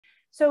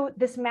So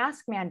this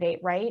mask mandate,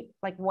 right?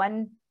 Like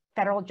one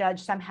federal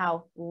judge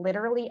somehow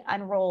literally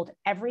unrolled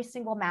every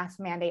single mask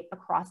mandate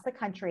across the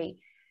country,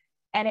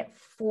 and it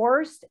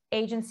forced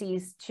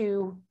agencies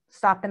to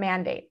stop the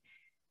mandate.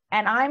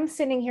 And I'm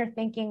sitting here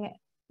thinking,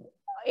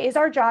 is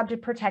our job to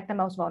protect the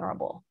most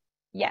vulnerable?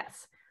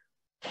 Yes.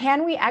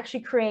 Can we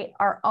actually create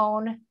our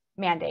own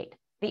mandate?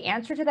 The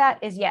answer to that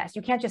is yes.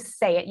 You can't just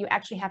say it. You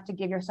actually have to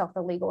give yourself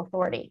the legal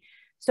authority.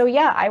 So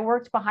yeah, I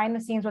worked behind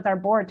the scenes with our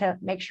board to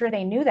make sure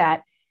they knew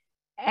that.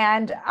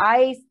 And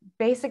I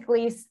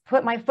basically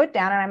put my foot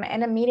down, and I'm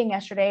in a meeting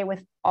yesterday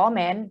with all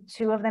men.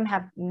 2 of them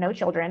have no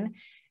children.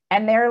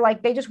 And they're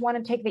like, they just want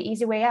to take the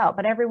easy way out,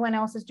 but everyone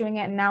else is doing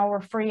it. And now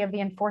we're free of the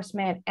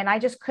enforcement. And I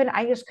just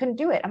couldn't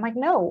do it. I'm like,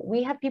 no,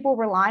 we have people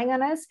relying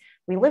on us.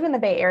 We live in the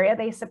Bay Area.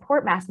 They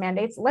support mask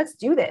mandates. Let's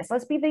do this.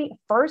 Let's be the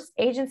first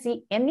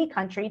agency in the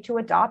country to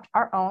adopt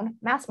our own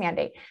mask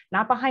mandate,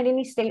 not behind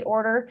any state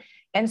order.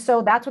 And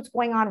so that's what's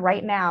going on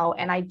right now.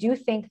 And I do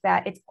think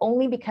that it's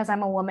only because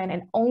I'm a woman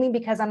and only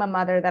because I'm a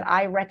mother that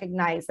I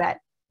recognize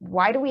that.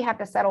 Why do we have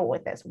to settle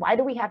with this? Why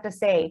do we have to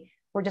say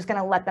we're just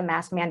going to let the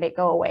mask mandate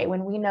go away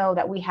when we know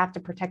that we have to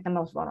protect the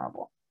most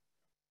vulnerable?